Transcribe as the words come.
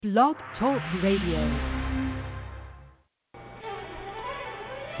Blog Talk Radio.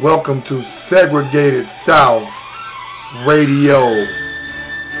 Welcome to Segregated South Radio.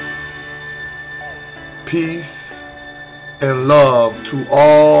 Peace and love to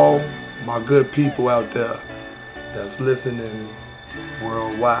all my good people out there that's listening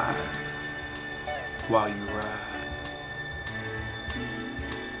worldwide while you ride.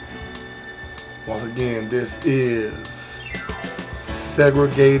 Once again, this is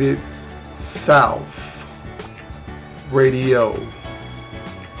Segregated South Radio.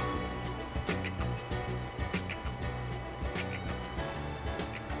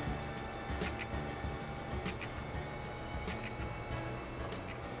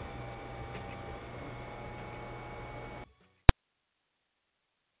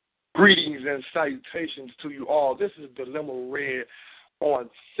 Greetings and salutations to you all. This is Dilemma Red on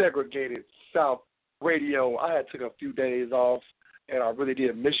Segregated South Radio. I had took a few days off, and I really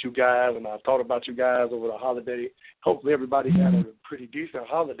did miss you guys, and I thought about you guys over the holiday. Hopefully everybody had a pretty decent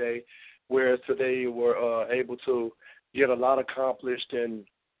holiday, whereas today we're able to get a lot accomplished and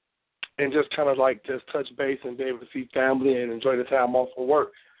just kind of like just touch base and be able to see family and enjoy the time off from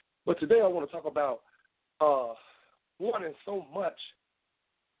work. But today I want to talk about wanting so much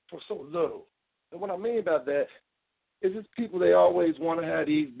for so little. And what I mean by that is just people, they always want to have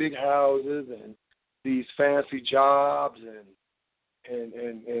these big houses and these fancy jobs and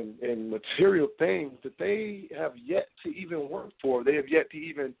material things that they have yet to even work for. They have yet to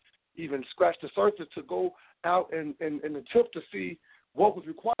even scratch the surface to go out and attempt to see what was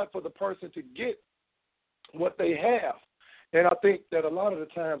required for the person to get what they have. And I think that a lot of the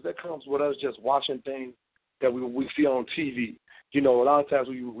times that comes with us just watching things that we see on TV. You know, a lot of times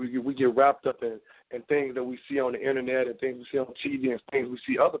we get wrapped up in things that we see on the internet and things we see on TV and things we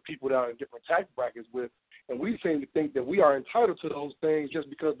see other people that are in different tax brackets with, and we seem to think that we are entitled to those things just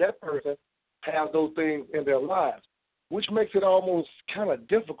because that person has those things in their lives, which makes it almost kind of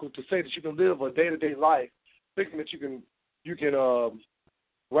difficult to say that you can live a day-to-day life thinking that you can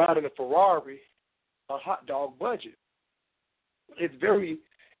ride in a Ferrari, a hot dog budget. It's very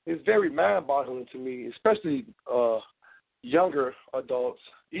mind-boggling to me, especially younger adults,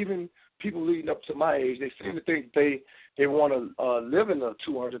 even people leading up to my age. They seem to think they want to live in a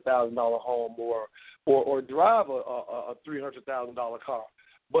 $200,000 home or drive a $300,000 car,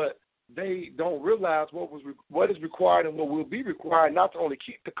 but they don't realize what is required and what will be required, not to only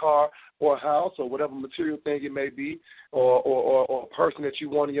keep the car or a house or whatever material thing it may be, or a person that you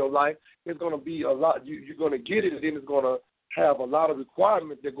want in your life. It's going to be a lot. You're going to get it, and then it's going to have a lot of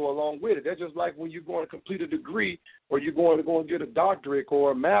requirements that go along with it. That's just like when you're going to complete a degree or you're going to go and get a doctorate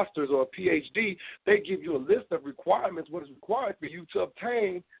or a master's or a PhD, they give you a list of requirements, what is required for you to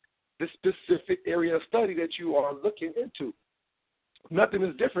obtain the specific area of study that you are looking into. Nothing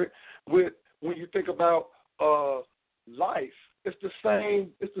is different with when you think about life. It's the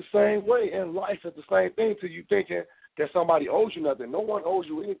same way in life. It's the same thing to you thinking that somebody owes you nothing. No one owes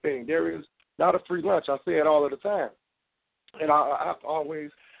you anything. There is not a free lunch. I say it all of the time. And I have to always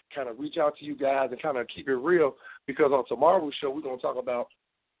kind of reach out to you guys and kind of keep it real, because on tomorrow's show we're going to talk about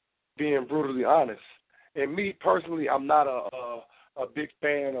being brutally honest. And me personally, I'm not a big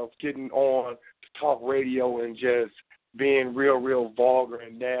fan of getting on talk radio and just being real vulgar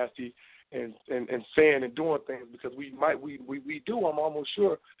and nasty and saying and doing things, because we do. I'm almost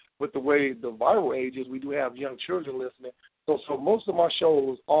sure with the way the viral age is, we do have young children listening. So most of my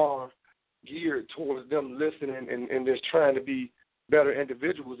shows are geared towards them listening and just trying to be better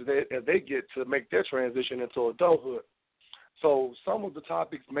individuals as they get to make their transition into adulthood. So some of the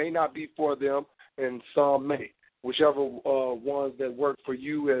topics may not be for them, and some may. Whichever ones that work for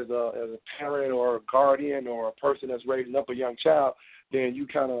you as a parent or a guardian or a person that's raising up a young child, then you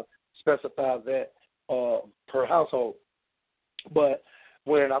kind of specify that per household. But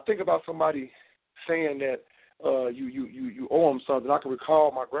when I think about somebody saying that you owe them something, I can recall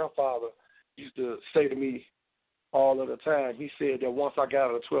my grandfather used to say to me all of the time. He said that once I got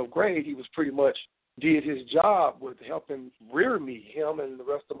out of 12th grade, he was pretty much did his job with helping rear me, him and the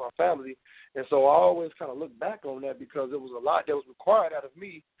rest of my family. And so I always kind of look back on that, because there was a lot that was required out of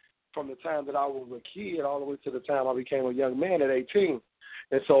me from the time that I was a kid all the way to the time I became a young man at 18.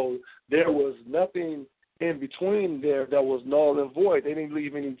 And so there was nothing in between there that was null and void. They didn't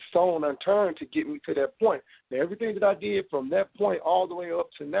leave any stone unturned to get me to that point. Now, everything that I did from that point all the way up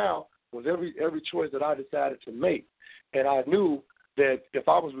to now was every choice that I decided to make. And I knew that if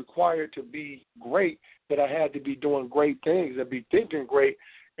I was required to be great, that I had to be doing great things and be thinking great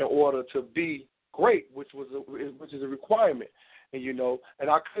in order to be great, which is a requirement. And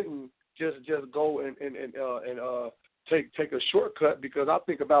I couldn't just go and take a shortcut, because I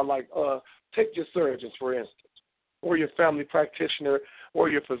think about, like, take your surgeons, for instance, or your family practitioner or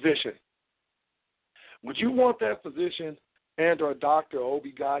your physician. Would you want that physician and or doctor or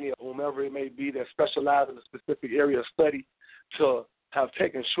OB-GYN or whomever it may be that specialize in a specific area of study to have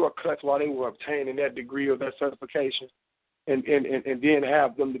taken shortcuts while they were obtaining that degree or that certification, and then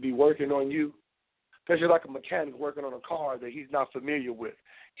have them to be working on you? Because you're like a mechanic working on a car that he's not familiar with.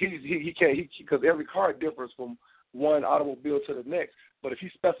 He can't, because every car differs from one automobile to the next. But if he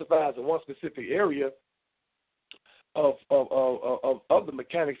specifies in one specific area of the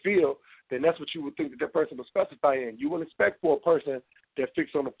mechanic field, then that's what you would think that person would specify in. You wouldn't expect for a person that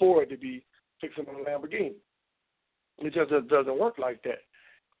fixed on a Ford to be fixing on a Lamborghini. It just doesn't work like that.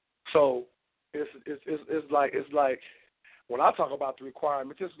 So it's like when I talk about the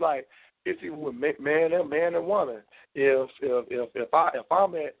requirements, it's like it's even with man and woman. If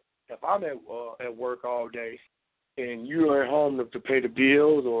I'm at work all day, and you're at home to pay the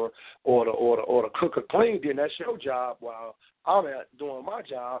bills or to cook or clean, then that's your job. While I'm doing my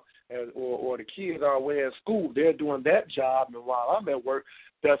job, or the kids are away at school, they're doing that job, and while I'm at work,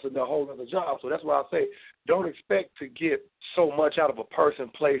 that's a whole other job. So that's why I say, don't expect to get so much out of a person,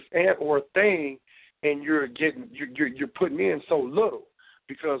 place, and or thing, and you're putting in so little,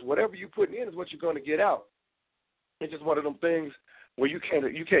 because whatever you put in is what you're going to get out. It's just one of them things where you can't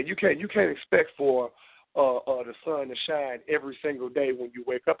expect for the sun to shine every single day when you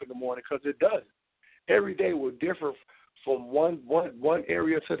wake up in the morning, because it doesn't. Every day will differ from one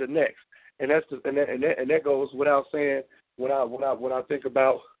area to the next, and that goes without saying. When I think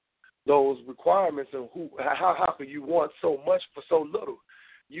about those requirements and how can you want so much for so little?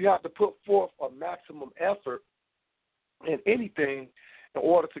 You have to put forth a maximum effort in anything in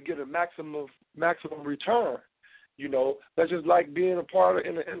order to get a maximum return. You know, that's just like being a part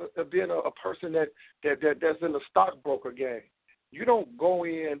of being a person that's in the stockbroker game. You don't go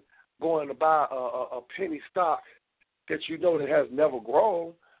in to buy a penny stock that you know that has never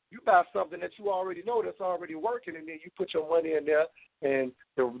grown. You buy something that you already know that's already working, and then you put your money in there, and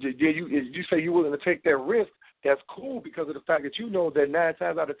you say you're willing to take that risk. That's cool, because of the fact that you know that 9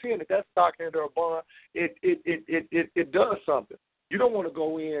 times out of 10 that stock and or bond it does something. You don't want to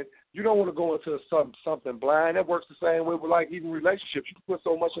go in. You don't want to go into something blind. That works the same way with, like, even relationships. You can put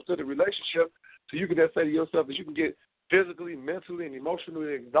so much into the relationship, so you can just say to yourself that you can get physically, mentally, and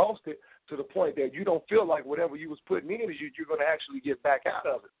emotionally exhausted to the point that you don't feel like whatever you was putting in is you're going to actually get back out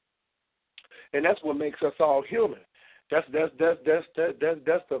of it. And that's what makes us all human. That's the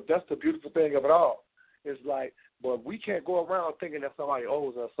beautiful thing of it all. It's like, but we can't go around thinking that somebody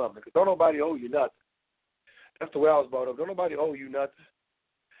owes us something, because don't nobody owe you nothing. That's the way I was brought up. Don't nobody owe you nothing,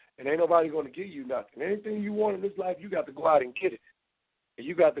 and ain't nobody going to give you nothing. Anything you want in this life, you got to go out and get it, and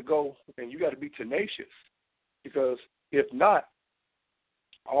you got to go and you got to be tenacious, because if not,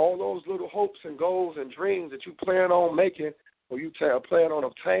 all those little hopes and goals and dreams that you plan on making, or you plan on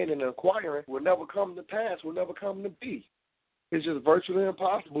obtaining and acquiring, will never come to pass, will never come to be. It's just virtually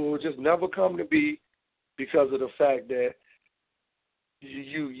impossible. It will just never come to be, because of the fact that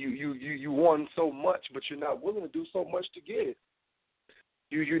you want so much, but you're not willing to do so much to get it.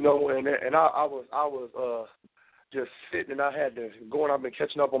 You know, and I was just sitting, and I had to go, and I've been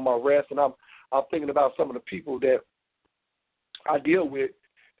catching up on my rest, and I'm thinking about some of the people that I deal with,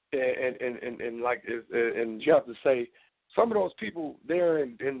 and you have to say, some of those people, they're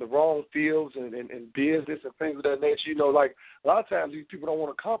in the wrong fields and business and things of that nature. You know, like, a lot of times these people don't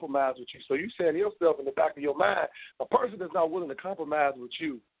want to compromise with you. So you saying to yourself in the back of your mind, a person that's not willing to compromise with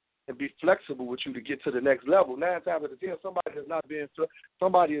you and be flexible with you to get to the next level, 9 times out of 10,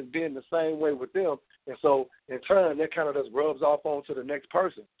 somebody has been the same way with them. And so, in turn, that kind of just rubs off onto the next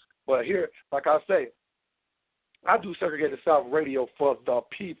person. But here, like I say, I do Segregated South Radio for the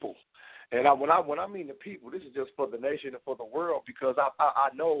people. And when I mean the people, this is just for the nation and for the world, because I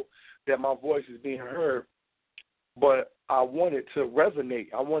know that my voice is being heard, but I want it to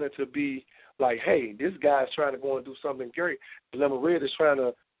resonate. I want it to be like, hey, this guy's trying to go and do something great. Lemon Red is trying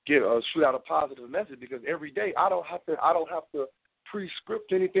to shoot out a positive message, because every day I don't have to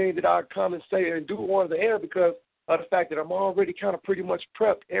pre-script anything that I come and say and do on the air, because of the fact that I'm already kind of pretty much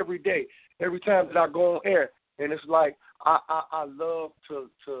prepped every day, every time that I go on air. And it's like I love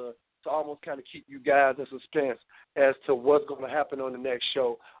to almost kind of keep you guys in suspense as to what's going to happen on the next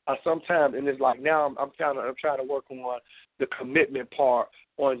show. Sometimes, and it's like now I'm trying to work on the commitment part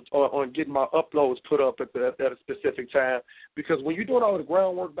on getting my uploads put up at a specific time, because when you're doing all the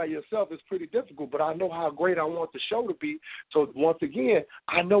groundwork by yourself, it's pretty difficult. But I know how great I want the show to be. So once again,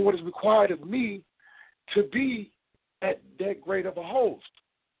 I know what is required of me to be at that great of a host.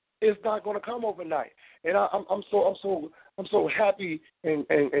 It's not going to come overnight. And I'm so happy and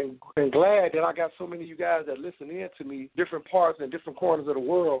glad that I got so many of you guys that listen in to me, different parts and different corners of the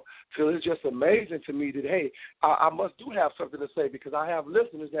world. So it's just amazing to me that, hey, I must do have something to say, because I have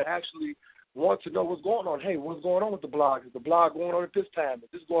listeners that actually want to know what's going on. Hey, what's going on with the blog? Is the blog going on at this time? Is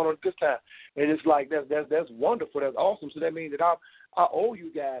this going on at this time? And it's like that's wonderful. That's awesome. So that means that I owe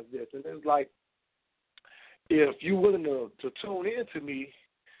you guys this. And it's like, if you're willing to tune in to me,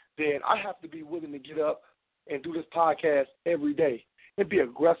 then I have to be willing to get up and do this podcast every day and be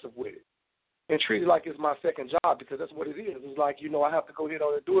aggressive with it and treat it like it's my second job, because that's what it is. It's like, I have to go ahead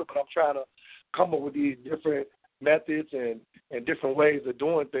on and do it, but I'm trying to come up with these different methods and different ways of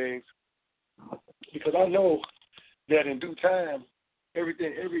doing things, because I know that in due time,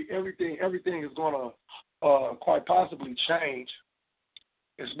 everything is going to quite possibly change,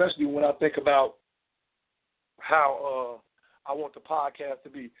 especially when I think about how I want the podcast to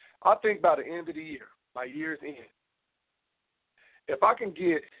be. I think by the end of the year, by year's end, if I can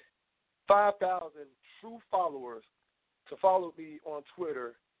get 5,000 true followers to follow me on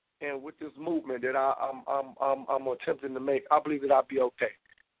Twitter and with this movement that I'm attempting to make, I believe that I'll be okay.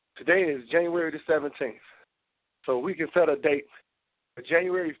 Today is January the 17th, so we can set a date for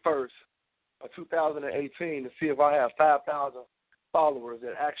January 1st of 2018 to see if I have 5,000 followers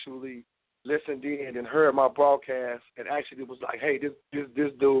that actually listened in and heard my broadcast and actually was like, hey, this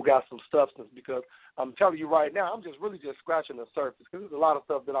dude got some substance. Because I'm telling you right now, I'm just scratching the surface, because there's a lot of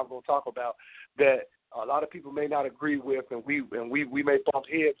stuff that I'm going to talk about that a lot of people may not agree with, and we may bump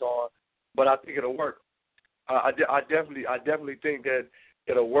heads on, but I think it'll work. I definitely think that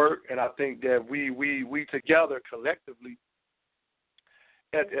it'll work, and I think that we together collectively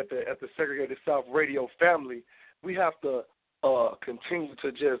at the Segregated South Radio family, we have to continue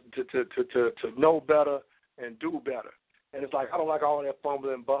to just to know better and do better. And it's like, I don't like all that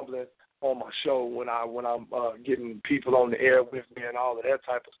fumbling and bumbling on my show when I'm getting people on the air with me and all of that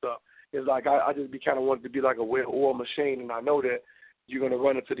type of stuff. It's like I just kind of wanted to be like a well-oiled machine, and I know that you're going to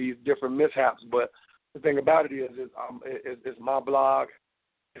run into these different mishaps. But the thing about it is it's my blog,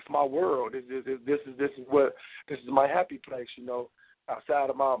 it's my world. This is my happy place, Outside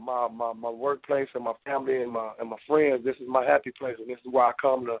of my workplace and my family and my friends, this is my happy place, and this is where I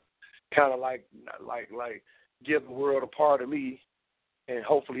come to kind of like give the world a part of me, and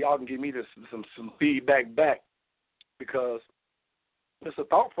hopefully y'all can give me some feedback back, because it's a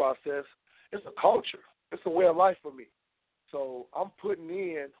thought process, it's a culture, it's a way of life for me. So I'm putting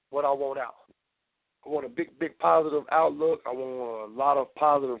in what I want out. I want a big positive outlook. I want a lot of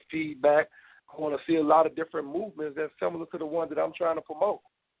positive feedback. I want to see a lot of different movements that's similar to the one that I'm trying to promote,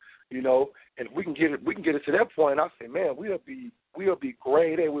 And if we can get it to that point, I say, man, we'll be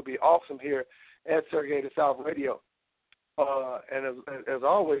great. It would be awesome here at Segregated South Radio. And as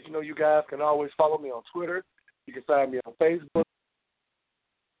always, you guys can always follow me on Twitter. You can find me on Facebook.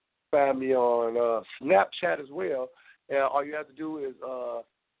 Find me on Snapchat as well. And all you have to do is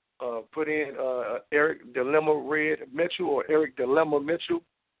put in Eric Dilemma Red Mitchell or Eric Dilemma Mitchell,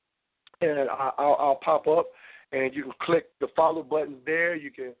 and I'll pop up, and you can click the follow buttons there. You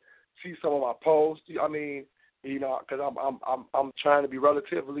can see some of my posts. I mean, because I'm trying to be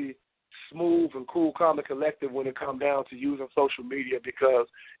relatively smooth and cool, calm, and collected when it comes down to using social media, because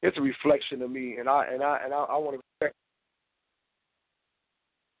it's a reflection of me, and I want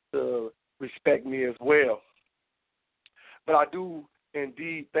to respect me as well. But I do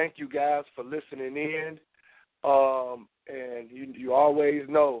indeed thank you guys for listening in, and you always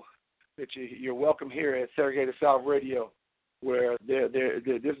know that you're welcome here at Segregated South Radio, where this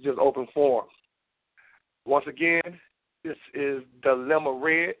is just open forum. Once again, this is Dilemma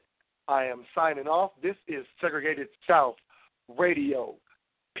Red. I am signing off. This is Segregated South Radio.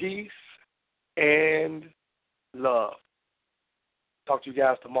 Peace and love. Talk to you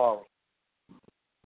guys tomorrow.